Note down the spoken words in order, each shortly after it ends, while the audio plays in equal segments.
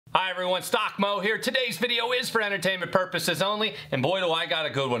Hi everyone, Stock Moe here. Today's video is for entertainment purposes only, and boy do I got a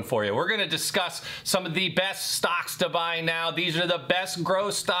good one for you. We're going to discuss some of the best stocks to buy now. These are the best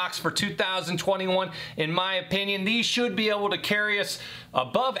growth stocks for 2021. In my opinion, these should be able to carry us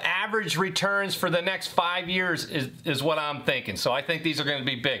above average returns for the next 5 years is what I'm thinking. So I think these are going to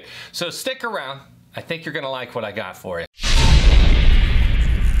be big. So stick around. I think you're going to like what I got for you.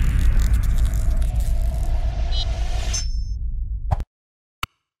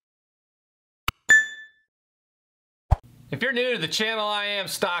 If you're new to the channel, I am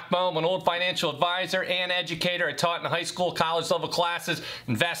Stock Moe. I'm an old financial advisor and educator. I taught in high school, college level classes,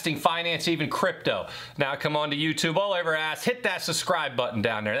 investing, finance, even crypto. Now I come on to YouTube. All I ever ask, hit that subscribe button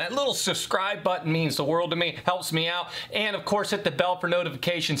down there. That little subscribe button means the world to me, helps me out. And of course, hit the bell for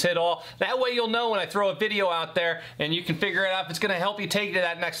notifications, hit all. That way you'll know when I throw a video out there and you can figure it out if it's going to help you take you to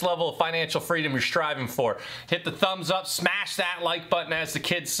that next level of financial freedom you're striving for. Hit the thumbs up, smash that like button as the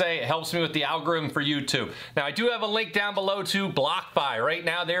kids say. It helps me with the algorithm for YouTube. Now I do have a link down below to BlockFi. Right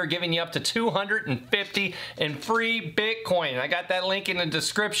now they're giving you up to 250 in free Bitcoin. I got that link in the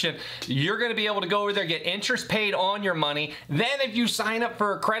description. You're going to be able to go over there, get interest paid on your money. Then if you sign up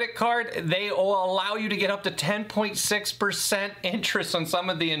for a credit card, they will allow you to get up to 10.6% interest on some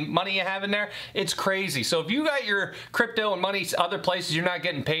of the money you have in there. It's crazy. So if you got your crypto and money other places you're not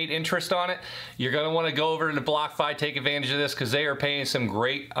getting paid interest on it, you're going to want to go over to BlockFi, take advantage of this because they are paying some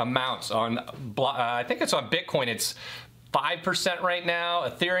great amounts on, I think it's on Bitcoin. It's 5% right now.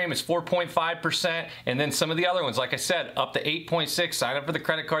 Ethereum is 4.5%. And then some of the other ones, like I said, up to 8.6. Sign up for the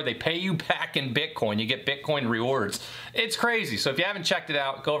credit card. They pay you back in Bitcoin. You get Bitcoin rewards. It's crazy. So if you haven't checked it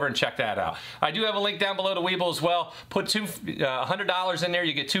out, go over and check that out. I do have a link down below to Webull as well. Put $100 in there.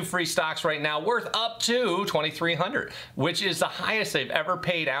 You get 2 free stocks right now worth up to $2,300, which is the highest they've ever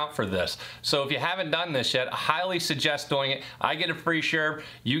paid out for this. So if you haven't done this yet, I highly suggest doing it. I get a free share.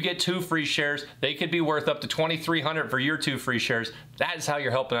 You get 2 free shares. They could be worth up to $2,300 for your 2 free shares. That is how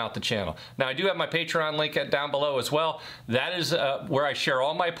you're helping out the channel. Now I do have my Patreon link down below as well. That is where I share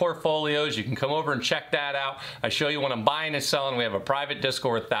all my portfolios. You can come over and check that out. I show you when I'm buying and selling. We have a private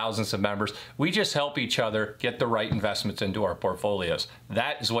Discord with thousands of members. We just help each other get the right investments into our portfolios.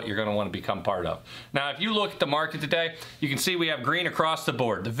 That is what you're going to want to become part of. Now if you look at the market today, you can see we have green across the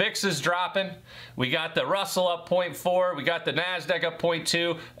board. The VIX is dropping. We got the Russell up 0.4. We got the NASDAQ up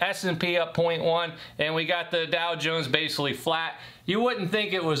 0.2. S&P up 0.1. And we got the Dow Jones basically flat. You wouldn't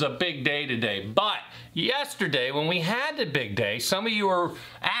think it was a big day today, but yesterday when we had the big day, some of you were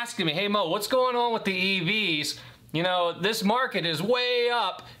asking me, hey Mo, what's going on with the EVs? You know, this market is way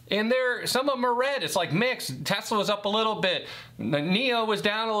up, and some of them are red. It's like mixed. Tesla was up a little bit. NIO was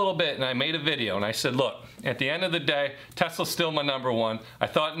down a little bit, and I made a video, and I said, look, at the end of the day, Tesla's still my #1. I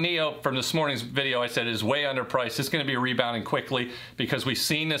thought NIO, from this morning's video, I said is way underpriced. It's going to be rebounding quickly because we've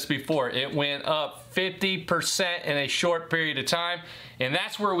seen this before. It went up 50% in a short period of time, and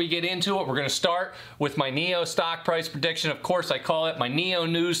that's where we get into it. We're going to start with my NIO stock price prediction. Of course, I call it my NIO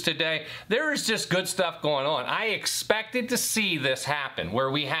news today. There is just good stuff going on. I expected to see this happen,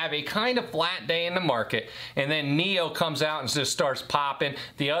 where we have a kind of flat day in the market, and then NIO comes out and just starts popping.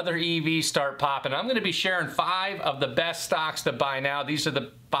 The other EVs start popping. I'm going to be sharing 5 of the best stocks to buy now. These are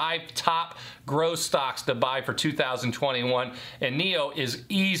the 5 top growth stocks to buy for 2021, and NIO is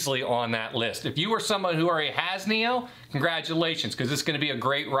easily on that list. If you are someone who already has NIO, congratulations, because it's going to be a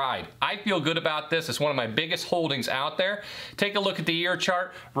great ride. I feel good about this. It's one of my biggest holdings out there. Take a look at the year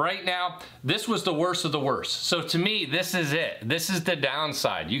chart. Right now, this was the worst of the worst. So to me, this is it. This is the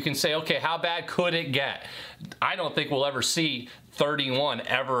downside. You can say, okay, how bad could it get? I don't think we'll ever see 31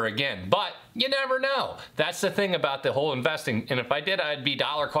 ever again, but you never know. That's the thing about the whole investing, and if I did, I'd be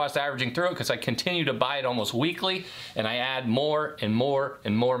dollar cost averaging through it because I continue to buy it almost weekly, and I add more and more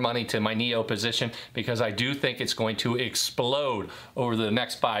and more money to my NIO position because I do think it's going to explode over the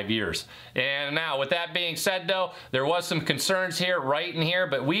next 5 years. And now, with that being said though, there was some concerns here, right in here,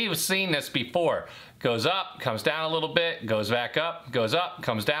 but we've seen this before. Goes up, comes down a little bit, goes back up, goes up,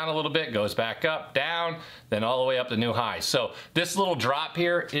 comes down a little bit, goes back up, down, then all the way up to new highs. So this little drop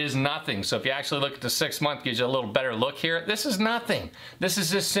here is nothing. So if you actually look at the 6 month, gives you a little better look here. This is nothing. This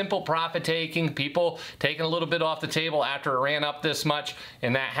is just simple profit taking, people taking a little bit off the table after it ran up this much,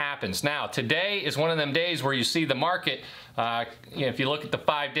 and that happens. Now, today is one of them days where you see the market, if you look at the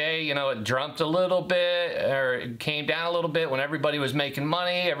 5-day, you know, it jumped a little bit, or it came down a little bit when everybody was making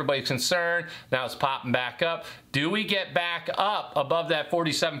money, everybody's concerned. Now it's popping back up. Do we get back up above that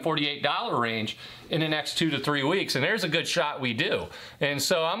 $47, $48 range in the next 2 to 3 weeks? And there's a good shot we do. And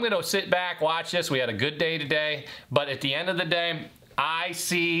so I'm going to sit back, watch this. We had a good day today, but at the end of the day, I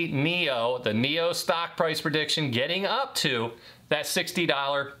see NIO, the NIO stock price prediction, getting up to that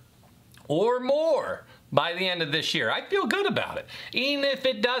 $60 or more by the end of this year. I feel good about it. Even if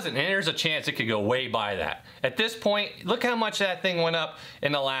it doesn't, and there's a chance it could go way by that. At this point, look how much that thing went up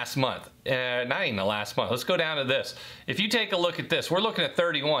in the last month. Not even the last month. Let's go down to this. If you take a look at this, we're looking at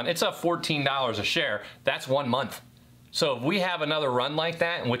 31. It's up $14 a share. That's 1 month. So if we have another run like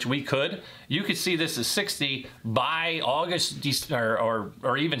that, in which we could, you could see this as 60 by August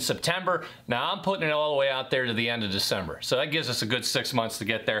or even September. Now I'm putting it all the way out there to the end of December. So that gives us a good 6 months to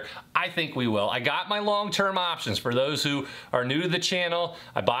get there. I think we will. I got my long-term options for those who are new to the channel.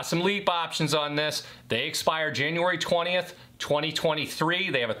 I bought some leap options on this. They expire January 20th.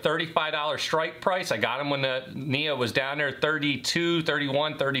 2023. They have a $35 strike price. I got them when the NIO was down there, 32,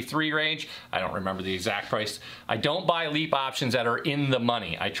 31, 33 range. I don't remember the exact price. I don't buy leap options that are in the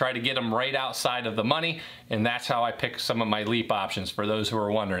money. I try to get them right outside of the money, and that's how I pick some of my leap options for those who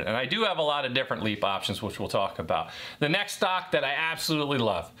are wondering. And I do have a lot of different leap options, which we'll talk about. The next stock that I absolutely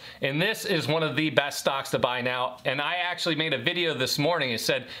love, and this is one of the best stocks to buy now, and I actually made a video this morning. It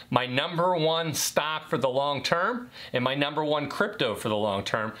said my #1 stock for the long term and my #1 crypto for the long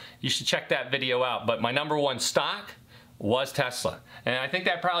term. You should check that video out. But my #1 stock was Tesla. And I think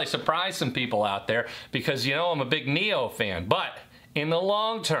that probably surprised some people out there because, you know, I'm a big NIO fan. But in the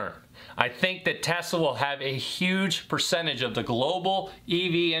long term, I think that Tesla will have a huge percentage of the global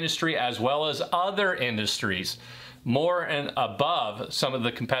EV industry as well as other industries, more and above some of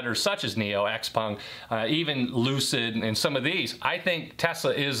the competitors such as NIO, XPeng, even Lucid, and some of these. I think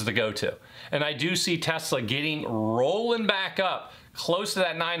Tesla is the go-to. And I do see Tesla rolling back up close to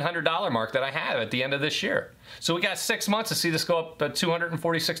that $900 mark that I had at the end of this year. So we got 6 months to see this go up to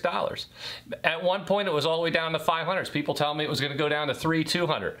 $246. At one point, it was all the way down to 500s. People tell me it was going to go down to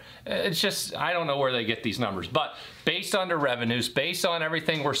 200. It's just, I don't know where they get these numbers. But based on the revenues, based on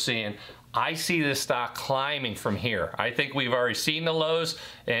everything we're seeing, I see this stock climbing from here. I think we've already seen the lows,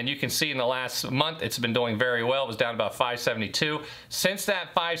 and you can see in the last month it's been doing very well. It was down about 572. Since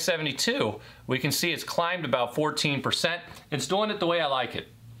that 572, we can see it's climbed about 14%. It's doing it the way I like it.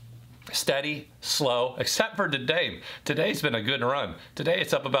 Steady, slow, except for today. Today's been a good run. Today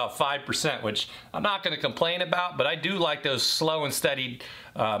it's up about 5%, which I'm not going to complain about, but I do like those slow and steady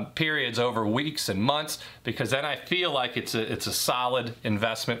periods over weeks and months, because then I feel like it's a solid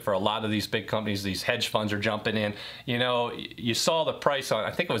investment for a lot of these big companies. These hedge funds are jumping in. You know, you saw the price on,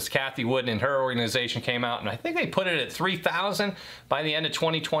 I think it was Kathy Wood and her organization came out, and I think they put it at 3,000 by the end of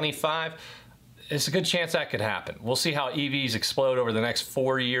 2025. It's a good chance that could happen. We'll see how EVs explode over the next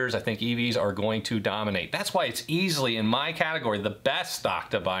 4 years. I think EVs are going to dominate. That's why it's easily, in my category, the best stock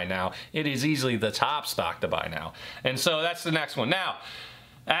to buy now. It is easily the top stock to buy now. And so that's the next one. Now,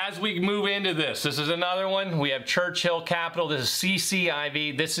 as we move into this is another one. We have Churchill Capital. This is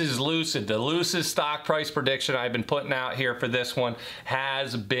CCIV. This is Lucid. The Lucid stock price prediction I've been putting out here for this one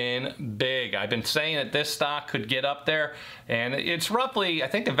has been big. I've been saying that this stock could get up there, and it's roughly, I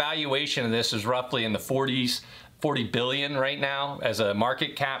think the valuation of this is roughly in the 40s. 40 billion right now as a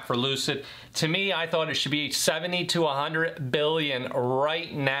market cap for Lucid. To me, I thought it should be 70 to 100 billion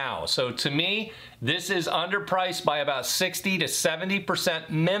right now. So to me, this is underpriced by about 60 to 70%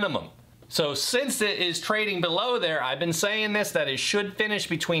 minimum. So since it is trading below there, I've been saying this, that it should finish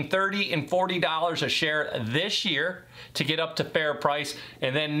between $30 and $40 a share this year to get up to fair price.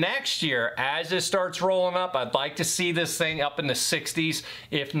 And then next year, as it starts rolling up, I'd like to see this thing up in the 60s,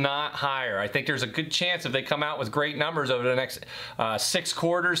 if not higher. I think there's a good chance if they come out with great numbers over the next 6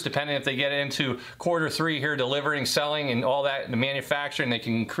 quarters, depending if they get into Q3 here, delivering, selling, and all that, the manufacturing, they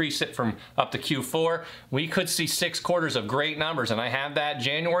can increase it from up to Q4. We could see 6 quarters of great numbers, and I have that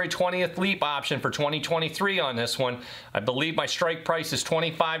January 20th leap option for 2023 on this one. I believe my strike price is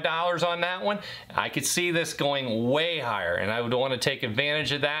 $25 on that one. I could see this going way higher, and I would want to take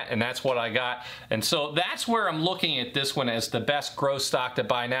advantage of that, and that's what I got. And so that's where I'm looking at this one as the best growth stock to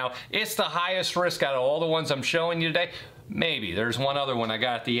buy now. It's the highest risk out of all the ones I'm showing you today. Maybe there's one other one I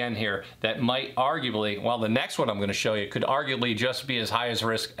got at the end here that might arguably, well, the next one I'm going to show you could arguably just be as high as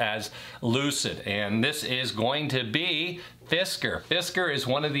risk as Lucid, and this is going to be Fisker. Fisker is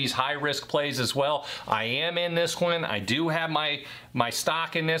one of these high-risk plays as well. I am in this one. I do have my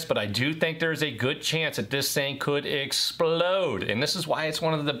stock in this, but I do think there's a good chance that this thing could explode, and this is why it's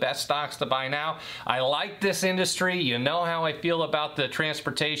one of the best stocks to buy now. I like this industry. You know how I feel about the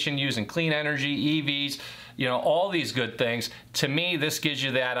transportation using clean energy, EVs, you know, all these good things. To me, this gives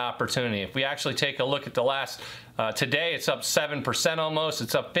you that opportunity. If we actually take a look at the last Today it's up 7% almost.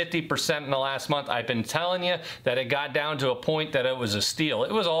 It's up 50% in the last month. I've been telling you that it got down to a point that it was a steal.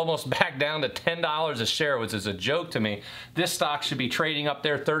 It was almost back down to $10 a share, which is a joke to me. This stock should be trading up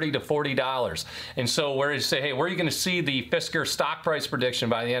there $30 to $40. And so where you say, hey, where are you going to see the Fisker stock price prediction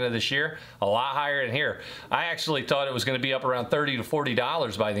by the end of this year? A lot higher than here. I actually thought it was going to be up around $30 to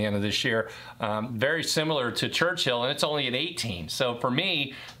 $40 by the end of this year. Very similar to Churchill, and it's only at 18. So for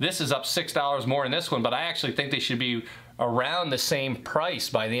me, this is up $6 more than this one, but I actually think they should be around the same price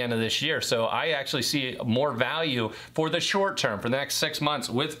by the end of this year. So I actually see more value for the short term, for the next 6 months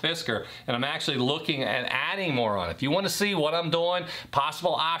with Fisker, and I'm actually looking at adding more on it. If you want to see what I'm doing,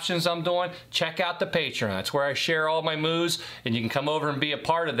 possible options I'm doing, check out the Patreon. That's where I share all my moves, and you can come over and be a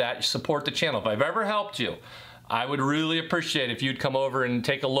part of that, support the channel. If I've ever helped you, I would really appreciate if you'd come over and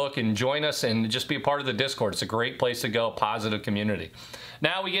take a look and join us and just be a part of the Discord. It's a great place to go, positive community.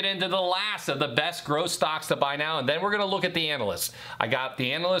 Now we get into the last of the best growth stocks to buy now, and then we're going to look at the analysts. I got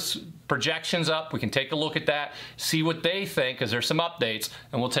the analysts projections up. We can take a look at that, see what they think, because there's some updates,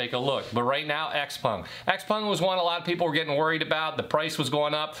 and we'll take a look. But right now, XPeng. XPeng was one a lot of people were getting worried about. The price was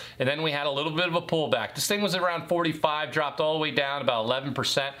going up, and then we had a little bit of a pullback. This thing was around 45, dropped all the way down about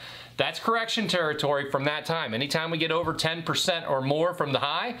 11%. That's correction territory from that time. Anytime we get over 10% or more from the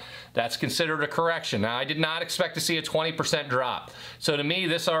high, that's considered a correction. Now, I did not expect to see a 20% drop. So to me,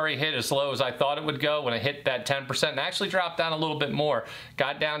 this already hit as low as I thought it would go when it hit that 10% and actually dropped down a little bit more.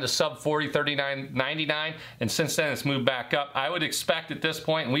 Got down to sub 40, 39.99, and since then it's moved back up. I would expect at this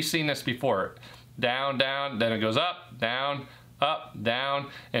point, and we've seen this before, down, down, then it goes up, down, up, down,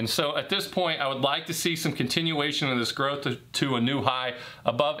 and so at this point I would like to see some continuation of this growth to a new high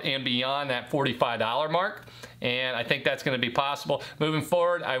above and beyond that $45 mark, and I think that's going to be possible. Moving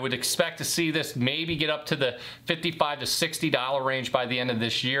forward, I would expect to see this maybe get up to the $55 to $60 range by the end of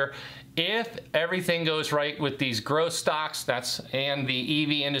this year. If everything goes right with these growth stocks, and the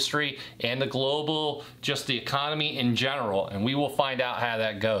EV industry and the global, just the economy in general, and we will find out how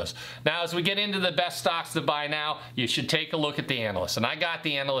that goes. Now, as we get into the best stocks to buy now, you should take a look at the analysts. And I got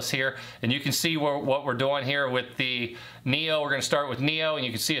the analysts here, and you can see what we're doing here with the NIO. We're going to start with NIO, and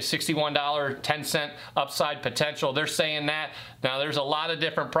you can see a $61.10 upside potential. They're saying that. Now, there's a lot of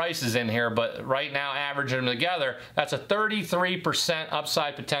different prices in here, but right now, averaging them together, that's a 33%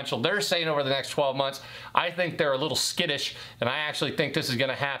 upside potential. They're saying over the next 12 months. I think they're a little skittish, and I actually think this is going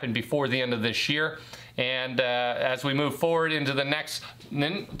to happen before the end of this year. And as we move forward into the next,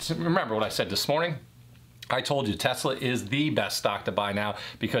 remember what I said this morning? I told you Tesla is the best stock to buy now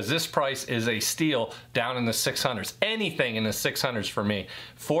because this price is a steal down in the 600s. Anything in the 600s for me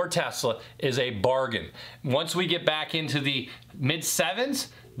for Tesla is a bargain. Once we get back into the mid 7s,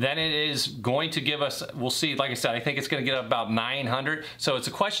 then it is going to give us, we'll see, like I said, I think it's going to get up about 900. So it's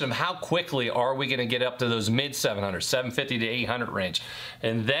a question of how quickly are we going to get up to those mid 700s, 750 to 800 range.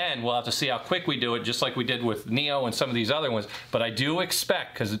 And then we'll have to see how quick we do it, just like we did with NIO and some of these other ones. But I do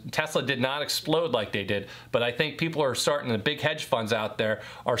expect, because Tesla did not explode like they did, but I think people are starting, the big hedge funds out there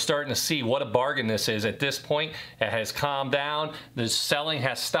are starting to see what a bargain this is at this point. It has calmed down, the selling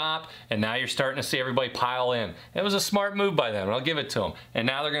has stopped, and now you're starting to see everybody pile in. It was a smart move by them, and I'll give it to them. And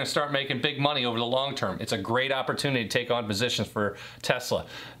now they're going to start making big money over the long term. It's a great opportunity to take on positions for Tesla.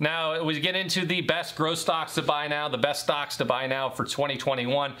 Now, we get into the best growth stocks to buy now, the best stocks to buy now for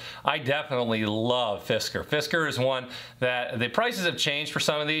 2021. I definitely love Fisker. Fisker is one that the prices have changed for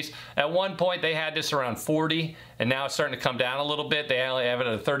some of these. At one point, they had this around 40, and now it's starting to come down a little bit. They only have it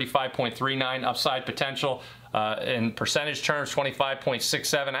at a 35.39 upside potential. In percentage terms,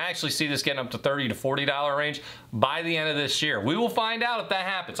 25.67. I actually see this getting up to $30 to $40 range by the end of this year. We will find out if that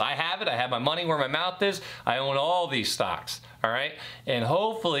happens. I have it. I have my money where my mouth is. I own all these stocks. All right? And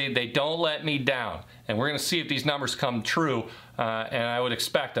hopefully they don't let me down. And we're going to see if these numbers come true, and I would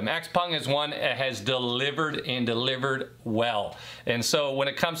expect them. XPeng is one that has delivered and delivered well. And so when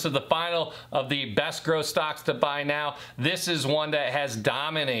it comes to the final of the best growth stocks to buy now, this is one that has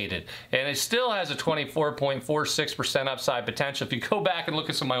dominated. And it still has a 24.46% upside potential. If you go back and look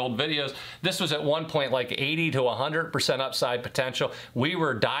at some of my old videos, this was at one point like 80 to 100% upside potential. We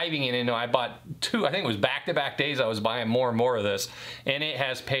were diving in, I bought two, I think it was back-to-back days I was buying more and more of this, and it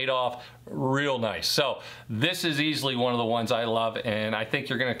has paid off real nice. So this is easily one of the ones I love, and I think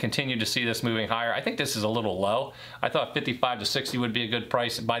you're going to continue to see this moving higher. I think this is a little low. I thought 55 to 60 would be a good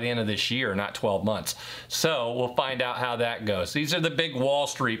price by the end of this year, not 12 months. So we'll find out how that goes. These are the big Wall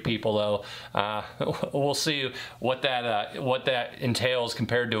Street people, though. We'll see what that entails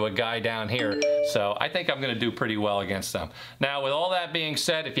compared to a guy down here. So I think I'm going to do pretty well against them. Now, with all that being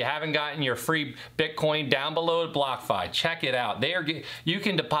said, if you haven't gotten your free Bitcoin down below at BlockFi, check check it out. You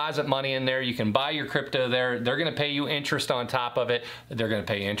can deposit money in there. You can buy your crypto there. They're going to pay you interest on top of it. They're going to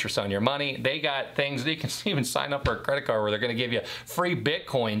pay you interest on your money. They got things, they can even sign up for a credit card where they're going to give you free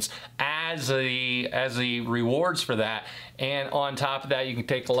Bitcoins as the rewards for that. And on top of that, you can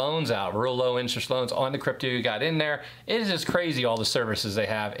take loans out, real low interest loans on the crypto you got in there. It is just crazy all the services they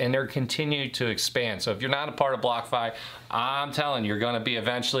have, and they're continuing to expand. So if you're not a part of BlockFi, I'm telling you, you're going to be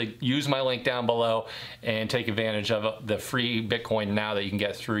eventually. Use my link down below and take advantage of the free Bitcoin now that you can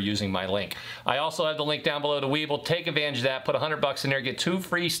get through using my link. I also have the link down below to Webull. Take advantage of that. Put $100 in there. Get 2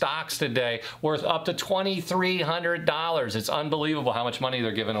 free stocks today worth up to $2,300. It's unbelievable how much money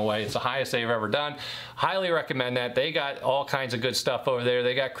they're giving away. It's the highest they've ever done. Highly recommend that. They got all kinds of good stuff over there.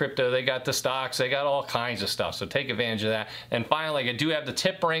 They got crypto. They got the stocks. They got all kinds of stuff. So take advantage of that. And finally, I do have the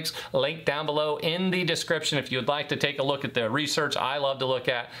tip ranks link down below in the description if you'd like to take a look at the research I love to look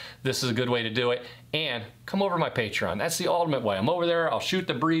at. This is a good way to do it. And come over to my Patreon. That's the ultimate way. I'm over there. I'll shoot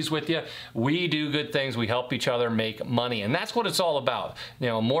the breeze with you. We do good things. We help each other make money. And that's what it's all about. You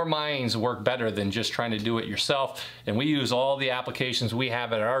know, more minds work better than just trying to do it yourself. And we use all the applications we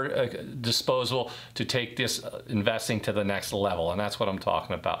have at our disposal to take this investing to the next level. And that's what I'm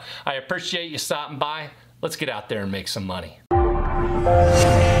talking about. I appreciate you stopping by. Let's get out there and make some money.